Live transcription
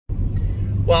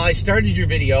Well, I started your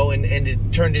video and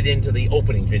it turned it into the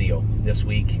opening video this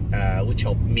week, which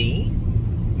helped me,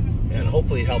 and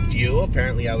hopefully it helped you.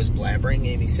 Apparently I was blabbering,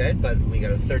 Amy said, but we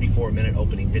got a 34-minute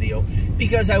opening video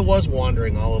because I was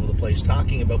wandering all over the place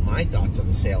talking about my thoughts on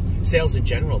the sales in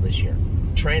general this year,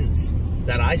 trends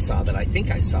that I saw, that I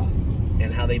think I saw,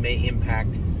 and how they may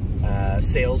impact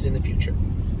sales in the future.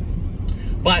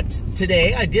 But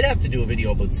today, I did have to do a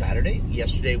video about Saturday.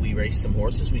 Yesterday, we raced some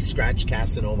horses. We scratched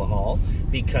Casanova Hall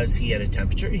because he had a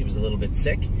temperature. He was a little bit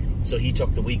sick, so he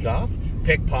took the week off.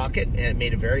 Pickpocket, and it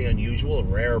made a very unusual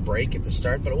and rare break at the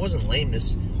start, but it wasn't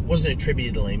lameness. It wasn't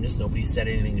attributed to lameness. Nobody said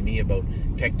anything to me about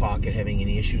Pickpocket having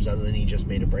any issues other than he just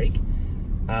made a break.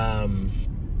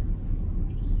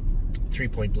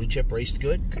 3-Point Blue Chip raced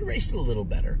good. Could have raced a little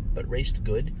better, but raced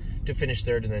good to finish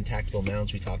third. And then Tactical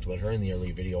Mounds, we talked about her in the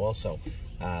earlier video also.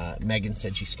 Megan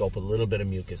said she scoped a little bit of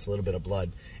mucus, a little bit of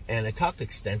blood. And I talked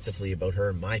extensively about her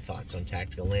and my thoughts on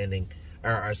Tactical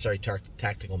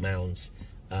Mounds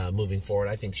moving forward.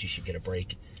 I think she should get a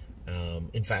break.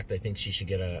 In fact, I think she should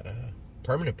get a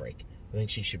permanent break. I think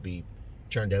she should be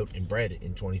turned out and bred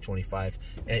in 2025.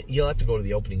 And you'll have to go to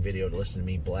the opening video to listen to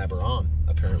me blabber on,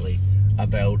 apparently,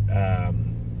 about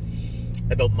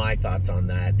my thoughts on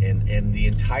that and the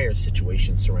entire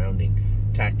situation surrounding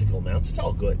Tactical Mounts. It's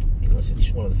all good. I mean, listen,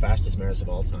 she's one of the fastest mares of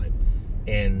all time,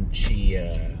 and she's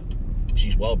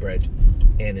well bred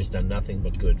and has done nothing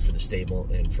but good for the stable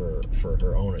and for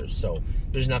her owners. So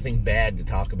there's nothing bad to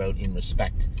talk about in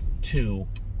respect to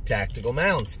Tactical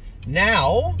Mounts.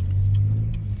 Now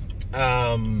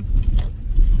that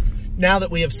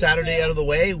we have Saturday out of the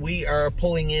way, we are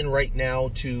pulling in right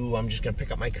now to, I'm just going to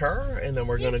pick up my car, and then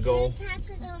we're going to go...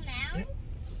 Tactical Mounts?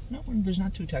 No, there's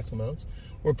not 2 Tactical Mounts.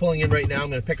 We're pulling in right now. I'm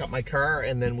going to pick up my car,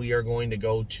 and then we are going to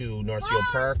go to Northfield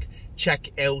Park, check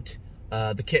out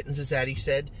the kittens, as Addie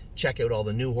said, check out all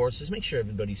the new horses, make sure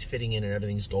everybody's fitting in and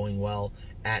everything's going well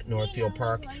at Northfield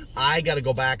Park. I got to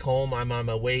go back home. I'm on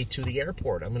my way to the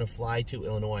airport. I'm going to fly to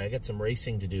Illinois. I got some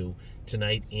racing to do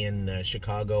tonight in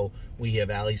Chicago. We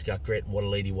have Allie's Got Grit and What a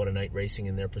Lady, What a Night racing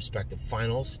in their respective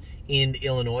finals in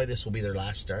Illinois. This will be their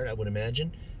last start, I would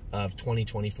imagine, of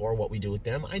 2024. What we do with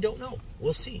them, I don't know.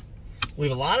 We'll see. We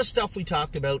have a lot of stuff we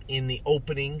talked about in the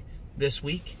opening this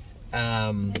week.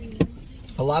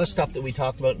 A lot of stuff that we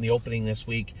talked about in the opening this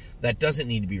week that doesn't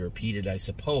need to be repeated, I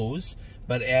suppose.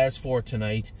 But as for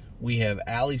tonight, we have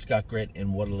Allie's Got Grit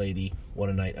and What a Lady, What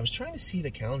a Night. I was trying to see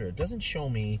the calendar. It doesn't show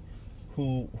me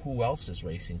who else is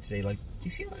racing today. Like, do you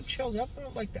see how that shows up? I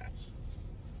don't like that.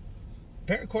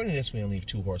 According to this, we only have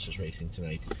 2 horses racing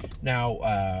tonight.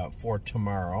 Now, for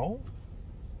tomorrow,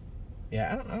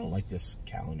 yeah, I don't like this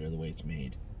calendar the way it's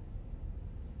made.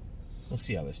 We'll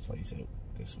see how this plays out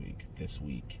this week.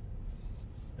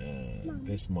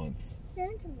 This month.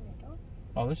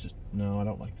 Oh, this is... No, I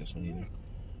don't like this one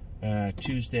either.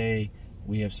 Tuesday,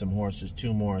 we have some horses.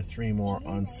 2 more, 3 more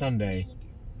on Sunday.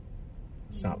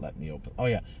 It's not letting me open. Oh,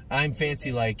 yeah. I'm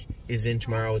Fancy Like is in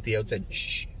tomorrow at the outside.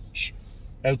 Shh.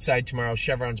 Outside tomorrow.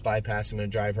 Chevron's Bypass. I'm going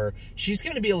to drive her. She's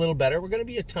going to be a little better. We're going to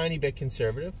be a tiny bit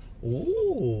conservative.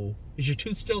 Ooh. Is your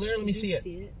tooth still there? Let me see it. Do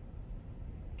you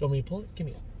want me to pull it? Give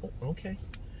me it. Oh, okay.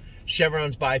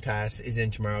 Chevron's Bypass is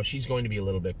in tomorrow. She's going to be a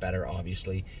little bit better,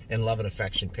 obviously. And Love and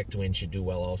Affection, Pick to Win, should do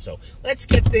well also. Let's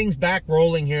get things back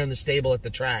rolling here in the stable at the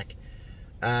track.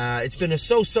 It's been a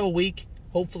so-so week.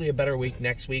 Hopefully a better week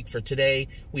next week. For today,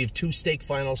 we have 2 stake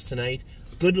finals tonight.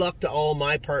 Good luck to all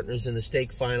my partners in the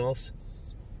stake finals.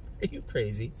 Are you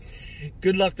crazy?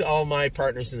 Good luck to all my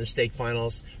partners in the stake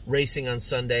finals. Racing on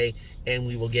Sunday. And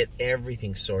we will get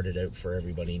everything sorted out for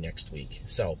everybody next week.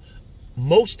 So,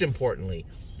 most importantly,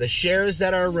 the shares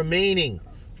that are remaining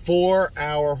for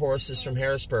our horses from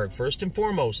Harrisburg. First and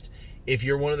foremost, if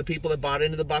you're one of the people that bought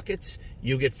into the buckets,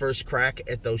 you get first crack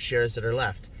at those shares that are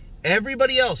left.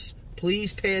 Everybody else,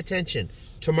 please pay attention.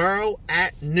 Tomorrow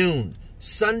at noon,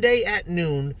 Sunday at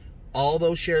noon, all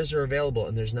those shares are available,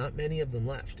 and there's not many of them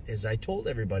left. As I told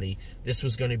everybody, this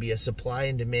was going to be a supply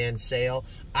and demand sale.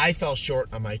 I fell short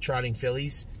on my trotting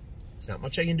fillies. There's not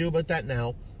much I can do about that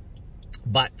now.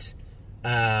 But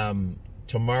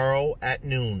tomorrow at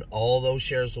noon, all those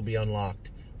shares will be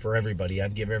unlocked for everybody.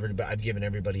 I've given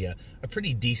everybody a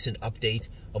pretty decent update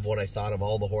of what I thought of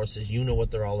all the horses. You know what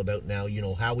they're all about now. You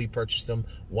know how we purchased them,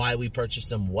 why we purchased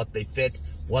them, what they fit,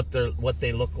 what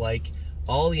they look like.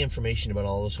 All the information about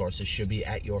all those horses should be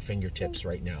at your fingertips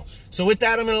right now. So with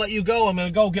that, I'm going to let you go. I'm going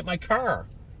to go get my car.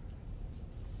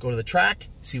 Go to the track,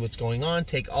 see what's going on,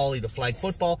 take Ollie to flag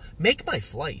football, make my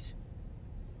flight,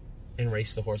 and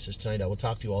race the horses tonight. I will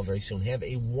talk to you all very soon. Have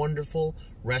a wonderful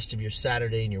rest of your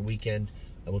Saturday and your weekend.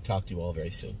 I will talk to you all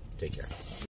very soon. Take care.